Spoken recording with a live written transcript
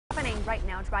Right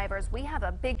now, drivers, we have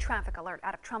a big traffic alert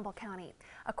out of Trumbull County.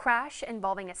 A crash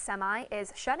involving a semi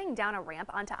is shutting down a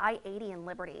ramp onto I-80 in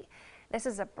Liberty. This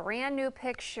is a brand new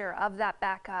picture of that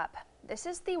backup. This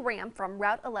is the ramp from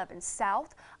Route 11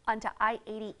 south onto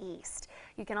I-80 east.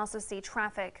 You can also see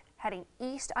traffic heading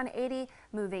east on 80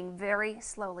 moving very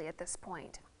slowly at this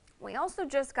point. We also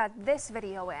just got this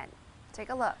video in. Take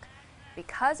a look.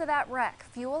 Because of that wreck,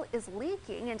 fuel is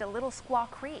leaking into Little Squaw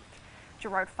Creek.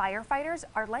 Girard firefighters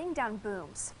are laying down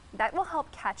booms that will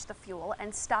help catch the fuel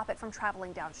and stop it from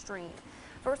traveling downstream.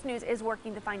 First News is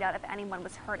working to find out if anyone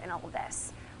was hurt in all of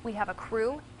this. We have a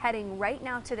crew heading right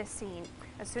now to the scene.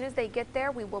 As soon as they get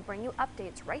there, we will bring you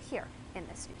updates right here in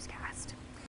this newscast.